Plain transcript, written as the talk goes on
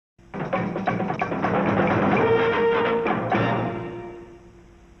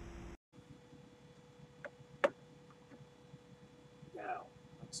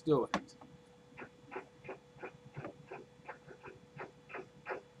Let's do it.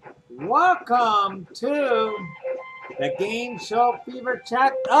 Welcome to the Game Show Fever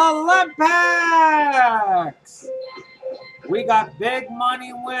Chat Olympics. We got big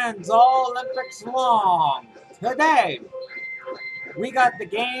money wins all Olympics long. Today, we got the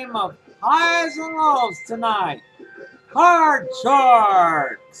game of highs and lows tonight. Card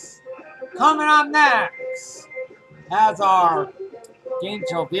Sharks. Coming up next as our Game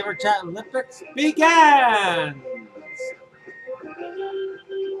Show Fever Chat Olympics begins.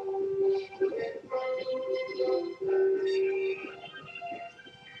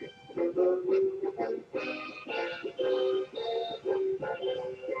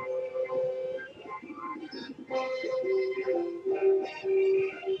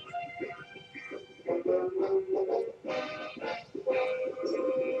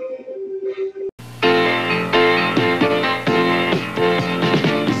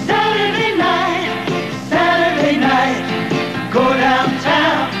 Saturday night, go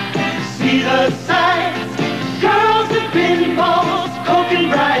downtown, see the sights. Girls and pinballs, coke and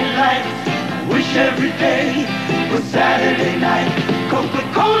bright lights. Wish every day was Saturday night.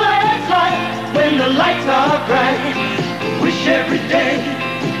 Coca-Cola and light when the lights are bright. Wish every day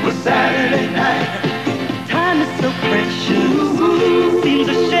was Saturday night. Time is so precious, seems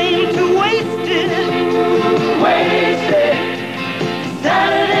a shame to waste it. Waste it.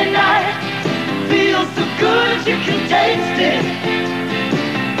 Saturday night feels so good you can taste it.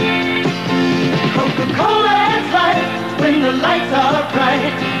 Coca-Cola and light when the lights are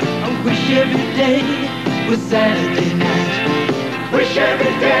bright. I wish every day was Saturday night. Wish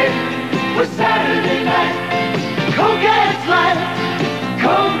every day was Saturday night. Coke and light,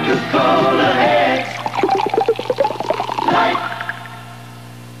 Coca-Cola and light.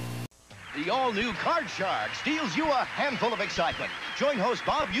 The all-new Card Sharks deals you a handful of excitement. Join host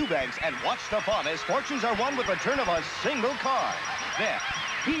Bob Eubanks and watch the fun as fortunes are won with the return of a single card. Then,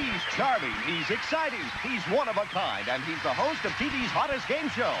 he's charming, he's exciting, he's one of a kind, and he's the host of TV's hottest game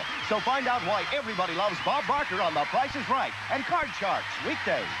show. So find out why everybody loves Bob Barker on The Price is Right and Card Sharks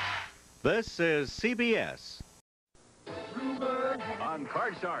weekdays. This is CBS. On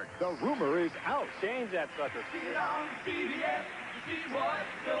Card Shark, the rumor is out. Change that sucker. See it on CBS. See what's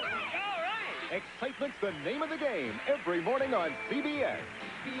going on. All right. Excitement's the name of the game every morning on CBS.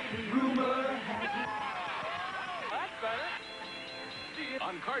 Rumor has it. That's better.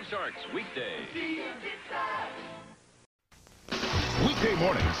 On Card Sharks weekdays. Weekday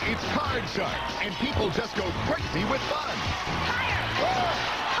mornings, it's Card Sharks, and people just go crazy with fun. Higher!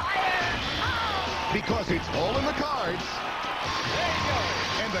 Higher! Oh! Because it's all in the cards. There you go.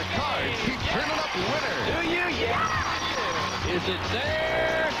 And the cards keep turning up winners. Do you? Yeah! Is it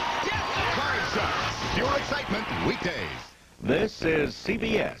there? Yes! Card Sharks, pure excitement weekdays. This is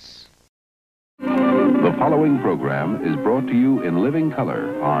CBS. The following program is brought to you in living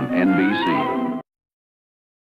color on NBC.